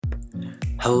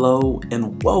Hello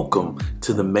and welcome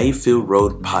to the Mayfield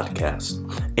Road Podcast,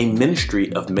 a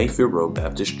ministry of Mayfield Road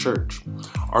Baptist Church.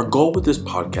 Our goal with this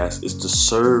podcast is to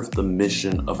serve the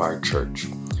mission of our church.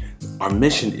 Our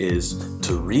mission is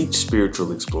to reach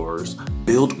spiritual explorers,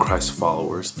 build Christ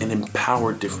followers, and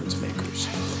empower difference makers.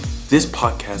 This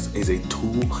podcast is a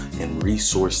tool and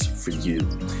resource for you.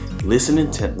 Listen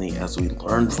intently as we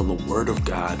learn from the Word of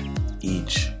God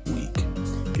each week.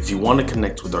 If you want to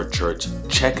connect with our church,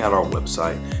 check out our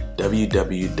website,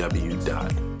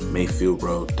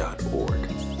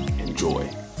 www.mayfieldroad.org. Enjoy.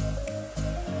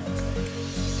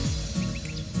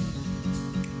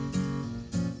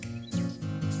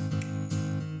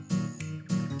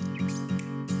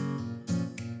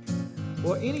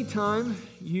 Well, anytime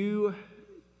you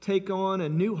take on a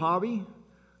new hobby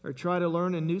or try to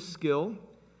learn a new skill,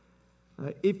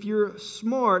 if you're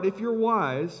smart, if you're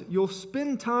wise, you'll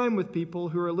spend time with people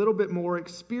who are a little bit more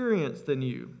experienced than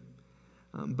you.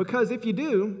 Because if you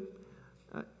do,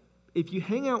 if you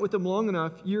hang out with them long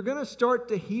enough, you're going to start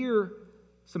to hear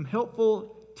some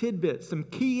helpful tidbits, some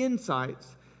key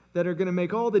insights that are going to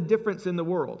make all the difference in the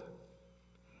world.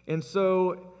 And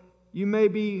so you may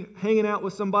be hanging out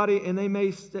with somebody and they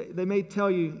may tell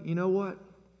you, you know what?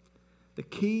 The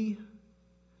key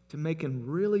to making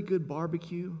really good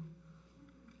barbecue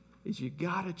is you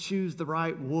got to choose the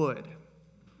right wood,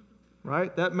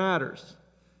 right? That matters.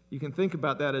 You can think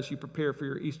about that as you prepare for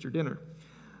your Easter dinner.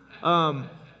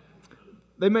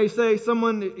 They may say,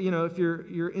 someone, if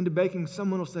you're into baking,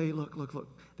 someone will say, look,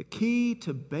 the key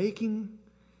to baking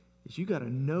is you got to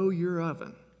know your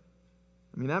oven.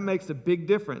 I mean, that makes a big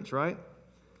difference, right?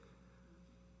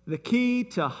 The key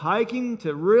to hiking,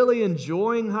 to really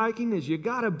enjoying hiking, is you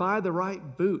got to buy the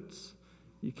right boots.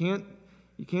 You can't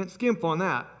skimp on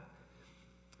that.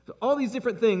 So all these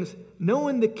different things,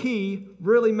 knowing the key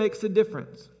really makes a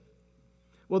difference.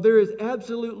 Well, there is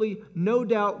absolutely no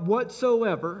doubt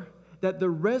whatsoever that the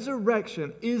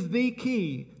resurrection is the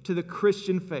key to the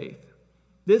Christian faith.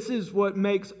 This is what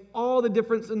makes all the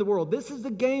difference in the world. This is the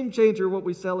game changer, what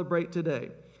we celebrate today.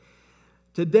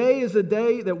 Today is the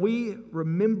day that we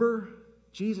remember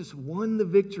Jesus won the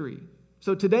victory.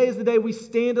 So today is the day we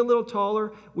stand a little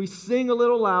taller, we sing a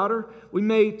little louder, we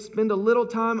may spend a little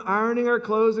time ironing our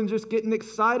clothes and just getting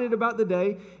excited about the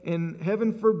day, and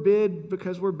heaven forbid,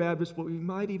 because we're Baptists, but we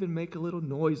might even make a little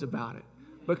noise about it,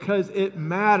 because it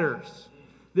matters.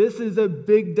 This is a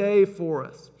big day for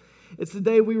us. It's the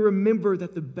day we remember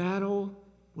that the battle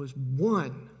was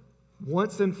won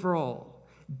once and for all.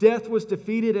 Death was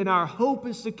defeated and our hope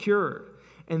is secured.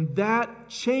 And that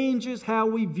changes how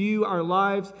we view our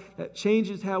lives. That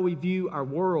changes how we view our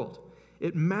world.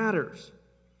 It matters.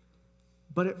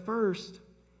 But at first,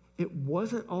 it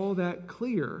wasn't all that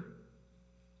clear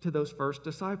to those first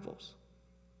disciples.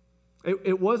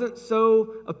 It wasn't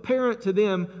so apparent to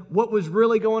them what was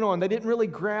really going on. They didn't really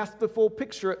grasp the full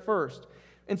picture at first.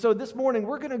 And so this morning,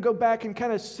 we're going to go back and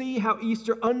kind of see how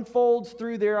Easter unfolds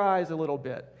through their eyes a little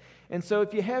bit. And so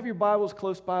if you have your Bibles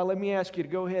close by, let me ask you to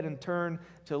go ahead and turn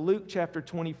to Luke chapter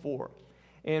 24.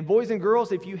 And boys and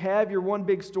girls, if you have your One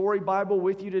Big Story Bible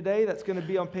with you today, that's going to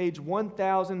be on page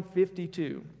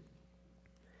 1052.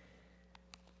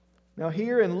 Now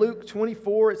here in Luke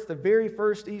 24, it's the very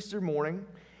first Easter morning,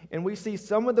 and we see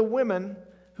some of the women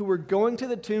who were going to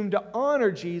the tomb to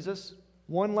honor Jesus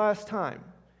one last time.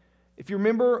 If you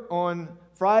remember on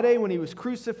Friday when he was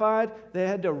crucified, they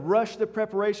had to rush the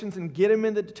preparations and get him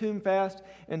into the tomb fast,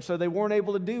 and so they weren't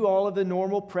able to do all of the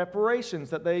normal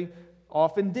preparations that they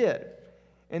often did.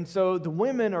 And so the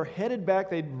women are headed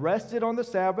back. They'd rested on the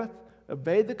Sabbath,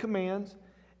 obeyed the commands,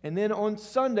 and then on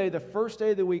Sunday, the first day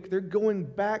of the week, they're going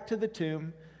back to the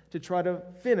tomb to try to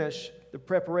finish the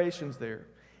preparations there.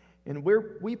 And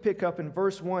where we pick up in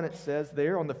verse 1, it says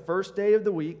there, on the first day of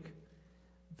the week,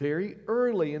 very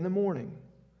early in the morning,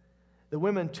 the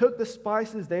women took the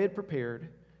spices they had prepared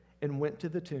and went to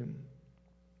the tomb.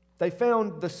 They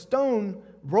found the stone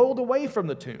rolled away from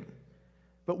the tomb,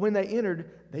 but when they entered,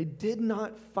 they did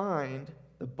not find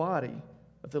the body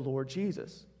of the Lord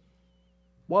Jesus.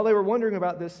 While they were wondering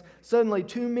about this, suddenly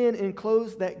 2 men in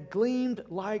clothes that gleamed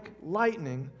like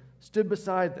lightning stood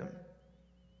beside them.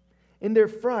 In their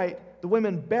fright, the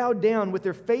women bowed down with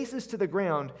their faces to the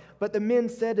ground, but the men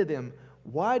said to them,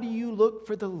 "Why do you look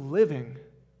for the living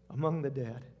among the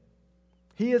dead?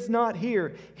 He is not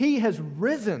here. He has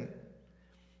risen.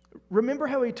 Remember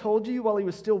how he told you while he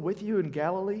was still with you in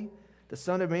Galilee? The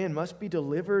Son of Man must be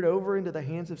delivered over into the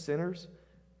hands of sinners,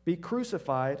 be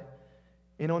crucified,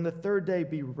 and on the third day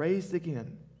be raised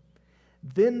again."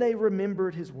 Then they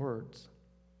remembered his words.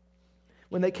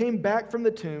 When they came back from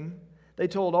the tomb, they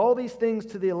told all these things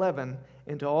to the 11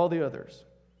 and to all the others.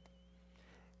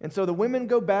 And so the women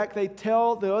go back, they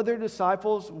tell the other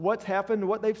disciples what's happened,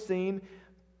 what they've seen,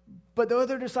 but the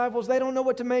other disciples, they don't know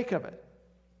what to make of it.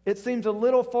 It seems a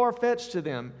little far-fetched to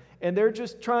them, and they're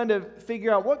just trying to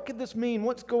figure out, what could this mean?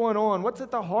 What's going on? What's at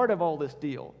the heart of all this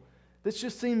deal? This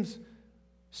just seems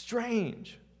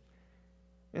strange.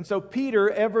 And so Peter,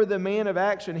 ever the man of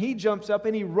action, he jumps up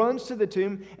and he runs to the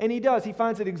tomb, and he does. He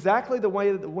finds it exactly the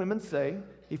way that the women say.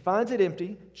 He finds it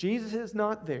empty. Jesus is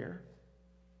not there.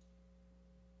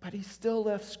 But he's still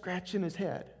left scratching his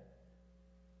head.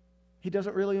 He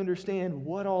doesn't really understand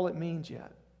what all it means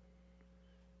yet.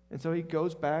 And so he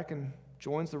goes back and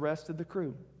joins the rest of the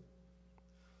crew.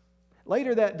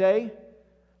 Later that day,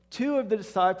 2 of the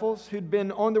disciples who'd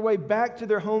been on their way back to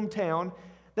their hometown,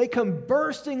 they come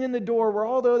bursting in the door where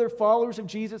all the other followers of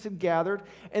Jesus had gathered,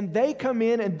 and they come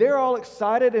in and they're all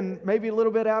excited and maybe a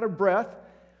little bit out of breath,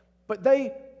 but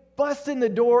they bust in the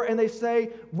door and they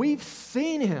say, "We've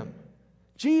seen him.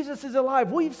 Jesus is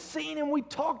alive. We've seen him. We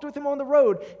talked with him on the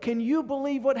road. Can you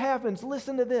believe what happens?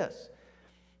 Listen to this."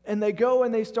 And they go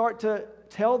and they start to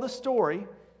tell the story.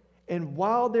 And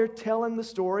while they're telling the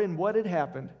story and what had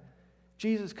happened,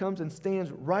 Jesus comes and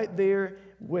stands right there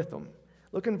with them.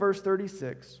 Look in verse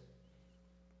 36.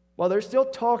 While they're still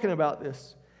talking about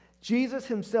this, Jesus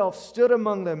himself stood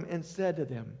among them and said to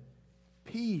them,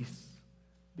 "Peace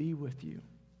be with you."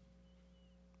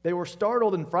 They were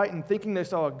startled and frightened, thinking they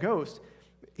saw a ghost.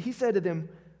 He said to them,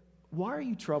 "Why are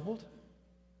you troubled?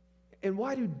 And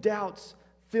why do doubts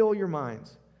fill your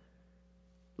minds?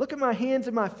 Look at my hands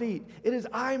and my feet. It is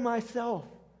I myself.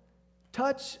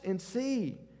 Touch and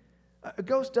see. A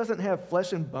ghost doesn't have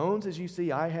flesh and bones as you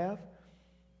see I have."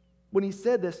 When he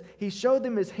said this, he showed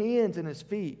them his hands and his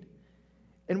feet.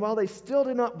 And while they still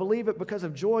did not believe it because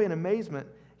of joy and amazement,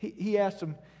 he asked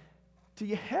them, "Do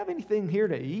you have anything here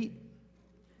to eat?"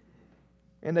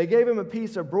 And they gave him a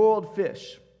piece of broiled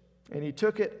fish, and he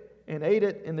took it and ate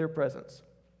it in their presence.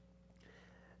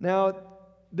 Now,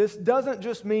 this doesn't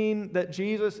just mean that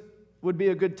Jesus would be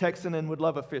a good Texan and would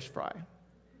love a fish fry.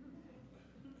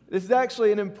 This is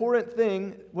actually an important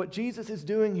thing, what Jesus is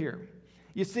doing here.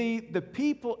 You see, the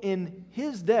people in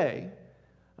his day,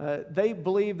 they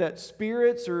believed that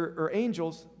spirits or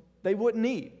angels, they wouldn't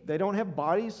eat. They don't have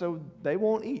bodies, so they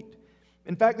won't eat.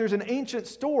 In fact, there's an ancient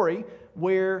story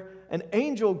where an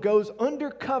angel goes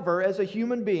undercover as a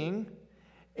human being,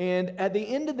 and at the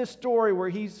end of the story where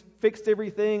he's fixed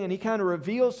everything and he kind of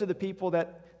reveals to the people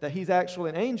that he's actually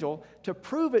an angel, to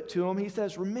prove it to them, he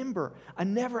says, "Remember, I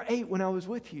never ate when I was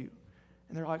with you."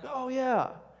 And they're like, "Oh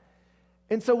yeah."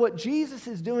 And so what Jesus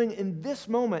is doing in this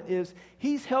moment is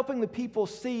he's helping the people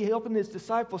see, helping his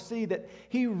disciples see that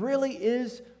he really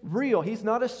is real. He's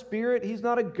not a spirit. He's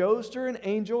not a ghost or an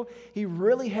angel. He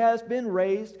really has been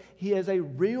raised. He has a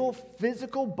real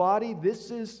physical body.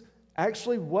 This is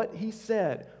actually what he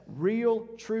said. Real,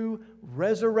 true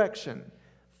resurrection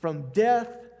from death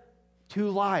to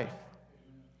life.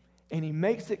 And he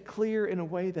makes it clear in a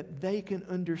way that they can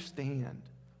understand.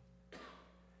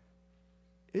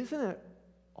 Isn't it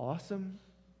awesome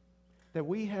that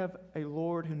we have a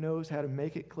Lord who knows how to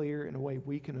make it clear in a way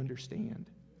we can understand?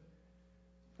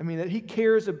 I mean, that he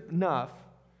cares enough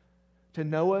to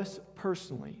know us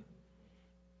personally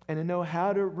and to know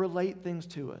how to relate things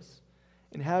to us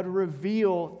and how to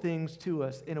reveal things to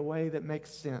us in a way that makes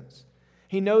sense.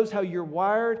 He knows how you're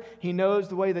wired. He knows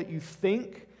the way that you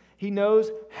think. He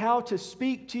knows how to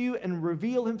speak to you and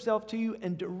reveal himself to you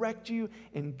and direct you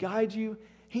and guide you.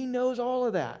 He knows all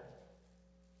of that.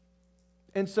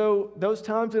 And so those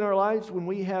times in our lives when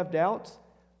we have doubts,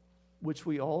 which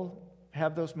we all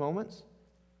have those moments,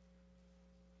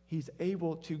 he's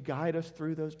able to guide us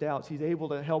through those doubts. He's able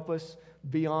to help us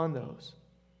beyond those.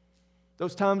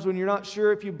 Those times when you're not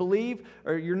sure if you believe,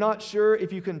 or you're not sure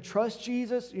if you can trust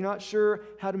Jesus, you're not sure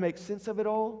how to make sense of it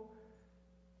all,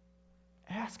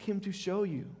 ask him to show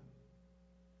you.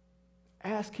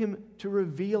 Ask him to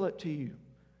reveal it to you.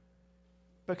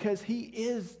 Because he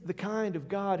is the kind of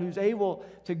God who's able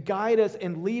to guide us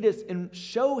and lead us and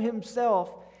show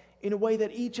himself in a way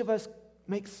that each of us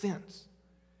makes sense,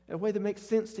 in a way that makes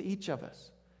sense to each of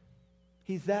us.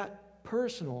 He's that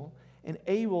personal and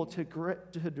able to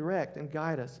direct and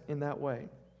guide us in that way.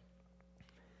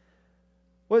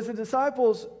 Well, as the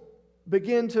disciples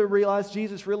begin to realize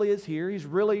Jesus really is here, he's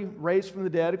really raised from the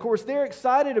dead, of course, they're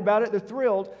excited about it, they're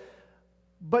thrilled,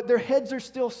 but their heads are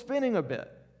still spinning a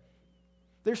bit.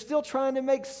 They're still trying to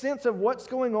make sense of what's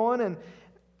going on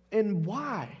and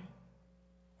why.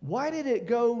 Why did it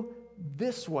go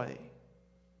this way?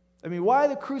 I mean, why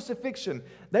the crucifixion?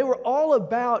 They were all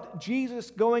about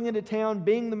Jesus going into town,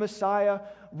 being the Messiah,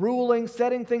 ruling,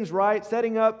 setting things right,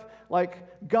 setting up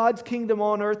like God's kingdom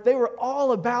on earth. They were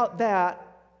all about that.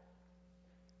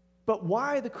 But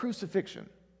why the crucifixion?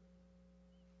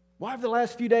 Why have the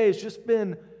last few days just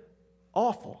been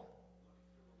awful?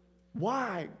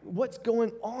 Why? What's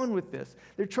going on with this?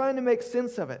 They're trying to make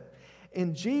sense of it.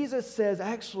 And Jesus says,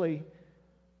 actually,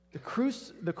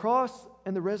 the cross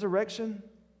and the resurrection,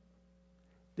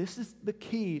 this is the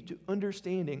key to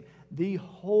understanding the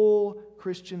whole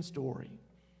Christian story.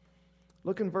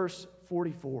 Look in verse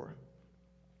 44.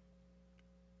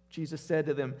 Jesus said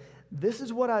to them, "This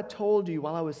is what I told you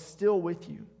while I was still with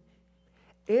you.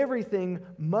 Everything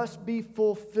must be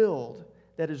fulfilled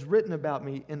that is written about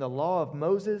me in the law of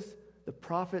Moses, the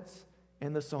prophets,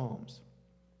 and the Psalms."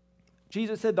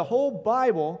 Jesus said the whole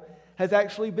Bible has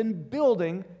actually been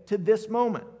building to this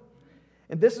moment.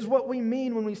 And this is what we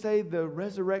mean when we say the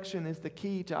resurrection is the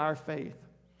key to our faith,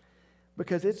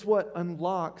 because it's what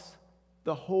unlocks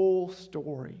the whole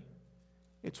story.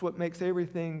 It's what makes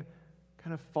everything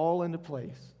kind of fall into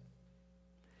place.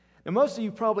 Now, most of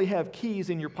you probably have keys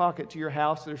in your pocket to your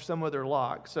house. There's some other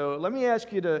lock. So let me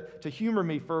ask you to humor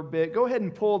me for a bit. Go ahead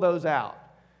and pull those out.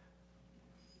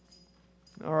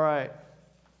 All right.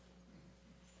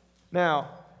 Now,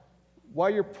 while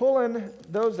you're pulling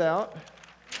those out,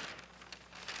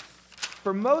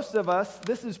 for most of us,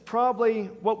 this is probably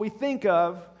what we think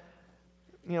of,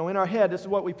 in our head. This is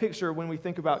what we picture when we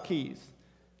think about keys.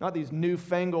 Not these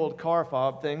newfangled car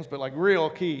fob things, but like real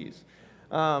keys.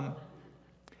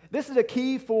 This is a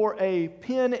key for a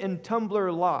pin and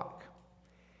tumbler lock.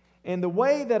 And the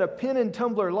way that a pin and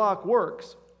tumbler lock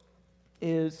works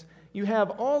is you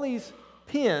have all these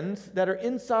pins that are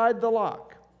inside the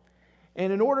lock.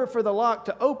 And in order for the lock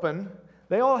to open,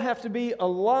 they all have to be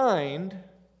aligned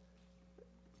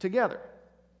together.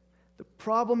 The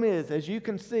problem is, as you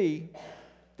can see,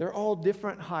 they're all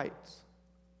different heights.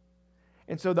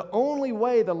 And so the only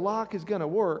way the lock is going to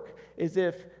work is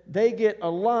if they get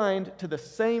aligned to the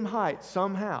same height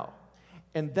somehow.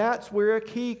 And that's where a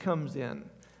key comes in.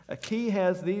 A key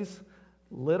has these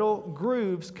little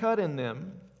grooves cut in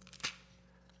them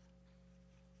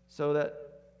so that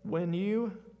when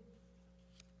you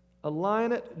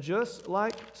align it just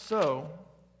like so,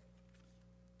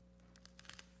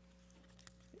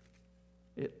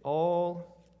 it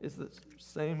all is the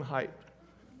same height.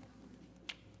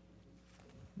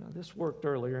 Now, this worked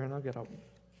earlier, and I'll get up.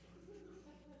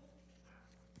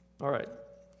 All right.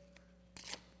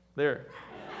 There.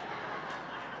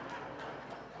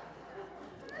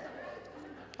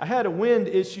 I had a wind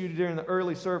issue during the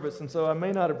early service, and so I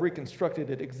may not have reconstructed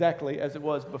it exactly as it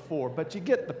was before, but you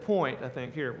get the point, I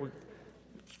think. Here,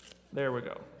 there we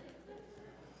go.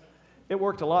 It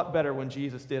worked a lot better when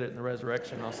Jesus did it in the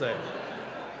resurrection, I'll say.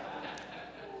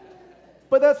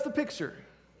 But that's the picture.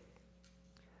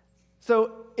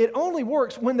 So it only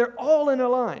works when they're all in a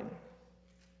line.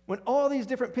 When all these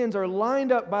different pins are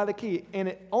lined up by the key, and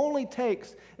it only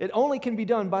can be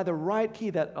done by the right key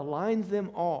that aligns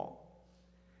them all.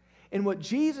 And what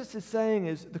Jesus is saying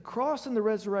is the cross and the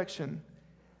resurrection,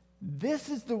 this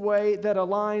is the way that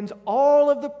aligns all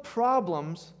of the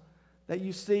problems that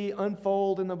you see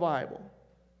unfold in the Bible.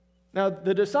 Now,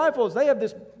 the disciples, they have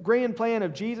this grand plan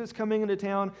of Jesus coming into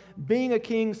town, being a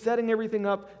king, setting everything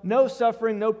up, no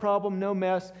suffering, no problem, no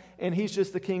mess, and he's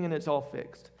just the king and it's all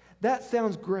fixed. That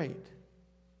sounds great,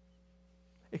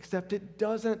 except it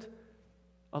doesn't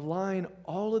align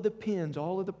all of the pins,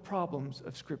 all of the problems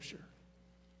of Scripture.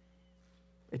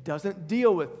 It doesn't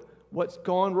deal with what's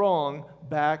gone wrong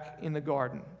back in the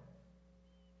garden.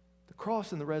 The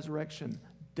cross and the resurrection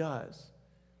does.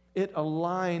 It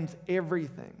aligns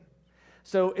everything.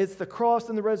 So it's the cross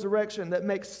and the resurrection that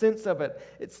makes sense of it.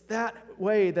 It's that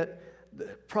way that the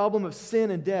problem of sin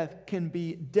and death can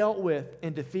be dealt with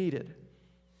and defeated.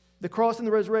 The cross and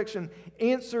the resurrection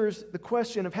answers the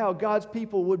question of how God's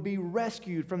people would be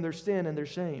rescued from their sin and their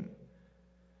shame.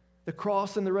 The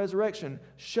cross and the resurrection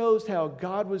shows how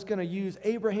God was going to use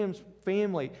Abraham's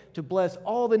family to bless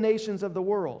all the nations of the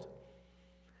world.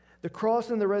 The cross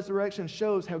and the resurrection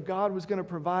shows how God was going to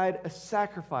provide a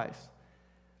sacrifice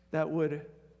that would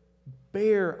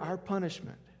bear our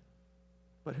punishment,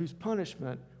 but whose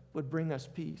punishment would bring us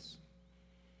peace.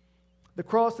 The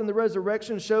cross and the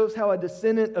resurrection shows how a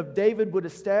descendant of David would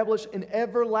establish an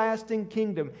everlasting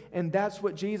kingdom, and that's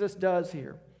what Jesus does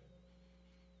here.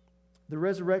 The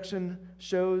resurrection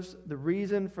shows the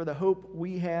reason for the hope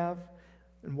we have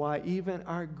and why even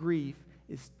our grief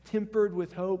is tempered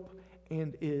with hope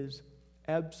and is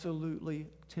absolutely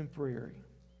temporary.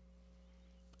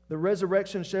 The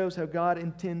resurrection shows how God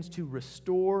intends to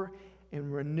restore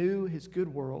and renew his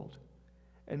good world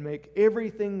and make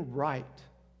everything right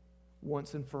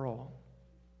once and for all.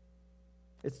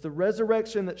 It's the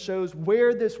resurrection that shows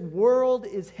where this world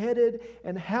is headed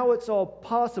and how it's all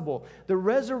possible. The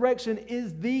resurrection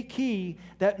is the key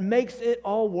that makes it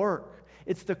all work.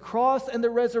 It's the cross and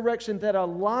the resurrection that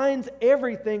aligns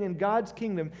everything in God's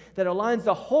kingdom, that aligns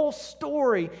the whole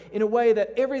story in a way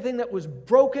that everything that was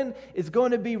broken is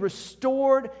going to be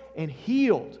restored and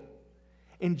healed.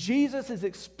 And Jesus is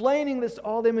explaining this to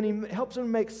all them, and he helps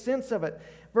them make sense of it.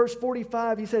 Verse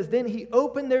 45, he says, "Then he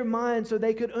opened their minds so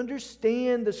they could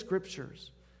understand the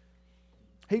Scriptures.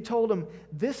 He told them,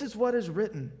 'This is what is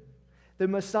written. The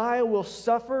Messiah will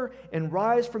suffer and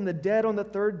rise from the dead on the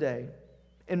third day,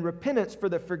 and repentance for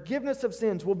the forgiveness of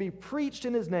sins will be preached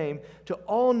in his name to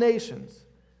all nations,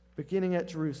 beginning at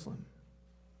Jerusalem.'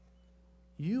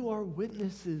 You are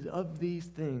witnesses of these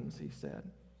things," he said.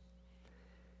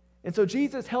 And so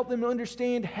Jesus helped them to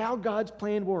understand how God's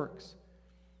plan works.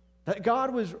 That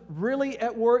God was really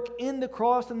at work in the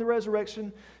cross and the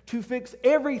resurrection to fix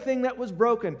everything that was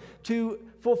broken, to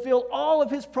fulfill all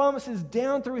of his promises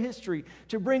down through history,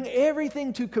 to bring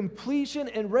everything to completion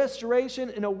and restoration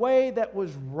in a way that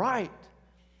was right.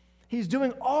 He's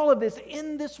doing all of this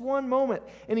in this one moment,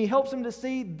 and he helps them to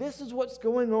see this is what's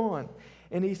going on.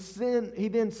 And he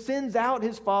then sends out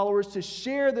his followers to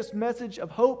share this message of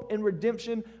hope and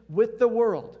redemption with the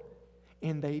world.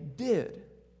 And they did.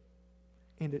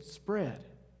 And it spread.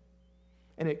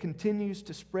 And it continues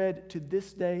to spread to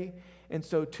this day. And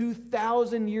so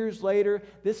 2,000 years later,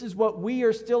 this is what we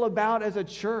are still about as a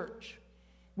church.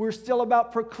 We're still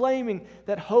about proclaiming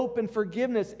that hope and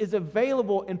forgiveness is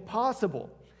available and possible.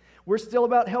 We're still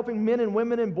about helping men and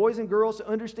women and boys and girls to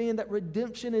understand that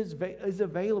redemption is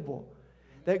available.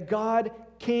 That God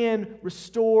can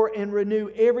restore and renew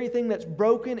everything that's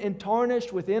broken and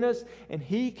tarnished within us, and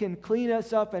he can clean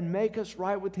us up and make us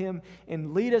right with him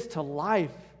and lead us to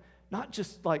life. Not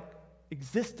just like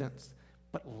existence,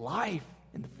 but life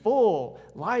in full,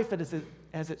 life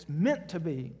as it's meant to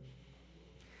be.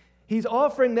 He's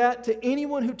offering that to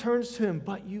anyone who turns to him,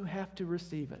 but you have to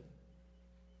receive it.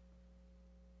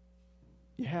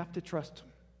 You have to trust him.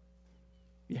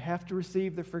 You have to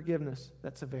receive the forgiveness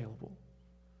that's available.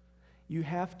 You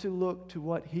have to look to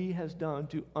what he has done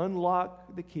to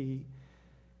unlock the key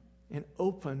and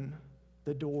open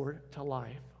the door to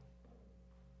life.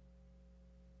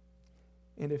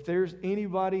 And if there's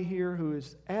anybody here who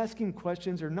is asking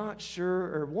questions or not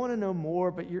sure or want to know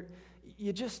more, but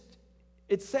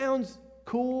it sounds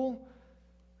cool,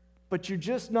 but you're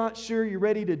just not sure you're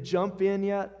ready to jump in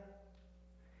yet,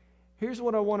 here's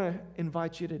what I want to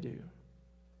invite you to do.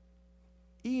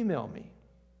 Email me.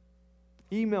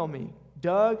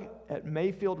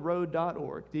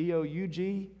 Doug@mayfieldroad.org.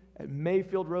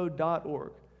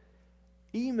 DOUG@mayfieldroad.org.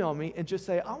 Email me and just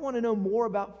say, I want to know more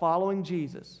about following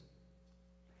Jesus.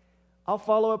 I'll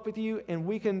follow up with you and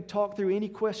we can talk through any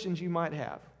questions you might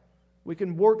have. We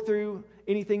can work through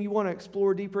anything you want to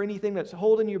explore deeper, anything that's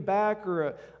holding you back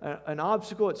or an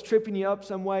obstacle that's tripping you up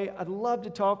some way. I'd love to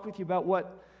talk with you about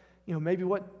maybe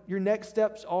what your next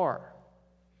steps are.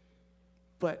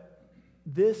 But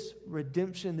this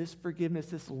redemption, this forgiveness,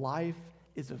 this life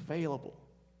is available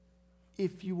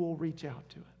if you will reach out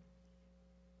to it.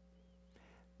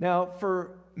 Now,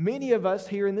 for many of us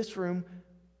here in this room,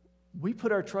 we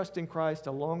put our trust in Christ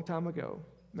a long time ago,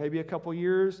 maybe a couple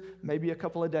years, maybe a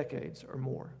couple of decades or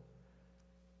more.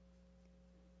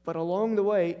 But along the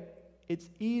way,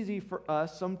 it's easy for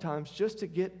us sometimes just to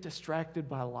get distracted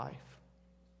by life.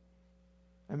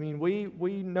 I mean, we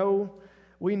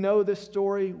know this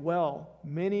story well.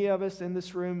 Many of us in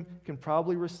this room can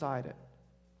probably recite it.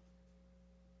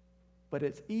 But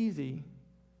it's easy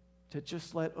to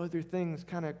just let other things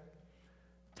kind of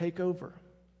take over.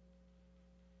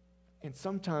 And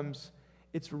sometimes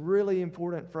it's really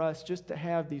important for us just to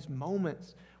have these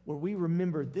moments where we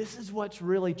remember this is what's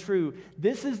really true.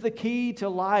 This is the key to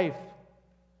life.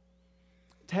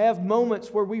 To have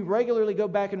moments where we regularly go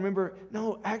back and remember,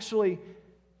 no, actually,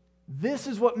 this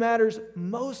is what matters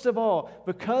most of all.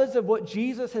 Because of what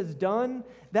Jesus has done,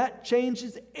 that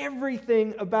changes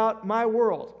everything about my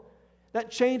world. That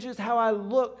changes how I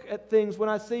look at things when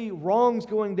I see wrongs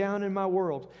going down in my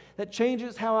world. That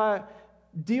changes how I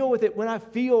deal with it when I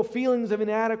feel feelings of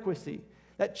inadequacy.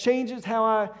 That changes how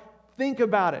I think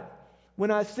about it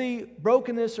when I see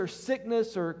brokenness or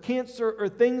sickness or cancer or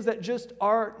things that just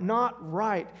are not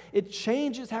right. It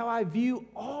changes how I view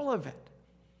all of it.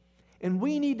 And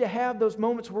we need to have those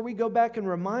moments where we go back and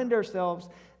remind ourselves,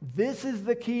 this is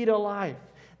the key to life.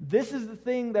 This is the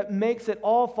thing that makes it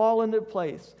all fall into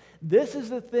place. This is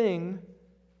the thing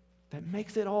that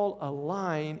makes it all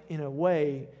align in a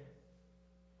way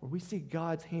where we see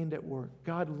God's hand at work,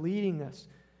 God leading us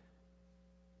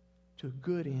to a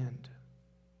good end.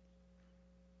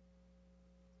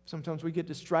 Sometimes we get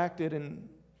distracted and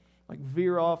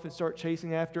veer off and start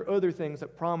chasing after other things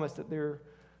that promise that they're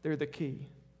the key.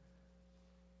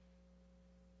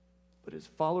 But as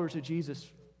followers of Jesus,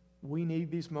 we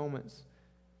need these moments.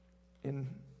 And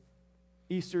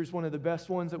Easter is one of the best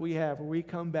ones that we have, where we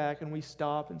come back and we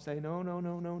stop and say, no.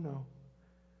 No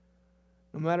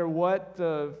matter what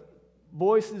the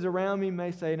voices around me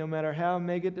may say, no matter how I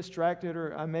may get distracted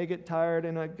or I may get tired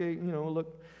and I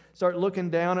start looking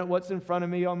down at what's in front of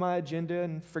me on my agenda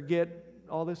and forget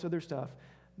all this other stuff.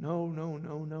 No.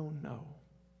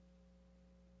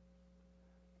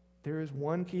 There is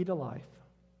one key to life,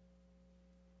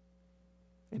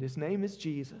 and His name is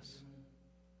Jesus.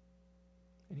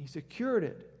 And He secured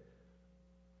it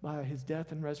by His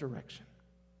death and resurrection.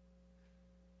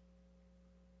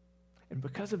 And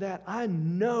because of that, I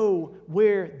know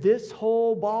where this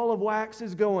whole ball of wax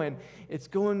is going. It's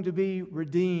going to be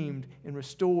redeemed and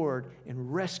restored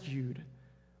and rescued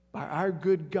by our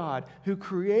good God, who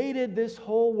created this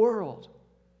whole world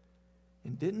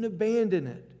and didn't abandon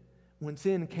it when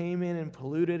sin came in and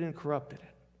polluted and corrupted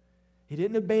it. He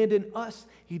didn't abandon us.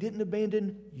 He didn't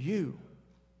abandon you.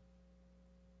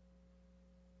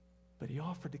 But He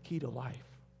offered the key to life.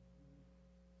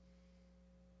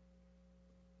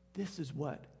 This is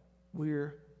what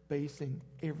we're basing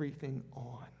everything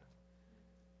on.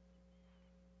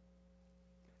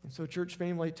 And so, church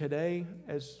family, today,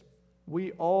 as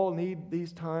we all need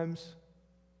these times,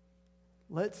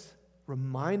 let's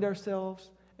remind ourselves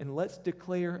and let's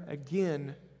declare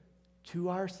again to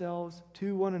ourselves,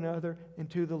 to one another, and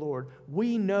to the Lord.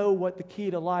 We know what the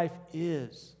key to life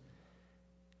is.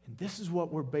 And this is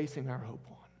what we're basing our hope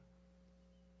on.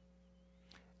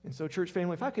 And so, church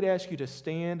family, if I could ask you to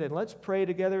stand and let's pray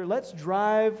together. Let's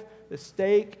drive the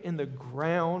stake in the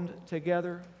ground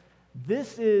together.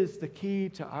 This is the key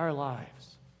to our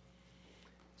lives.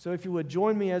 So if you would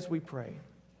join me as we pray.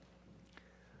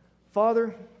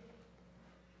 Father,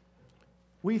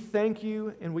 we thank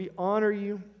You and we honor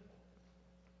You,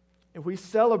 and we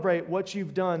celebrate what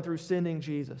You've done through sending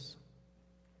Jesus.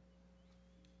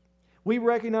 We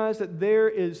recognize that there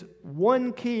is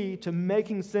one key to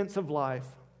making sense of life.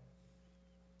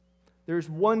 There's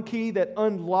one key that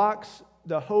unlocks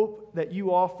the hope that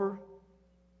You offer,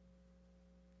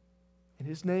 and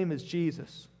His name is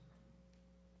Jesus.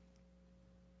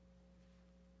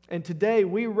 And today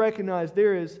we recognize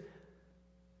there is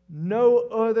no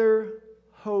other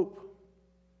hope,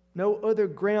 no other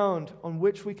ground on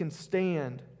which we can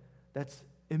stand that's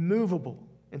immovable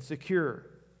and secure.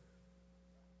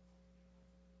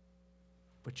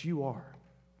 But You are.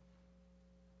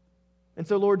 And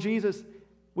so, Lord Jesus,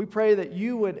 we pray that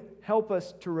You would help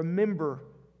us to remember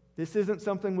this isn't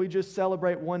something we just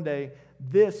celebrate one day.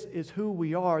 This is who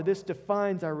we are. This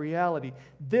defines our reality.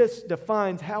 This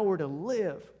defines how we're to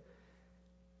live.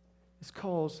 This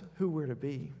calls who we're to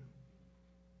be.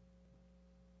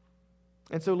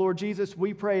 And so, Lord Jesus,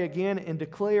 we pray again and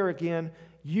declare again,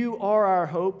 You are our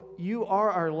hope. You are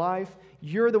our life.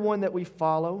 You're the one that we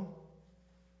follow.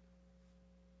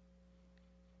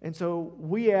 And so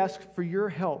we ask for Your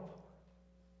help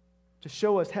to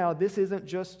show us how this isn't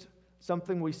just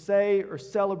something we say or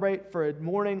celebrate for a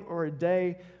morning or a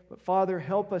day, but Father,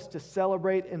 help us to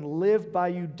celebrate and live by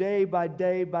You day by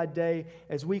day by day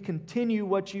as we continue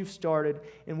what You've started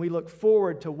and we look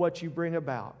forward to what You bring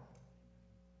about.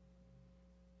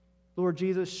 Lord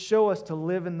Jesus, show us to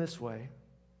live in this way.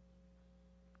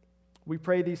 We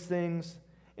pray these things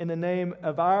in the name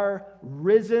of our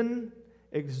risen,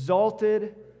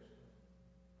 exalted,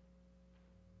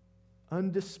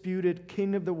 undisputed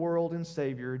King of the world and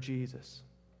Savior, Jesus.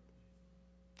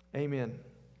 Amen.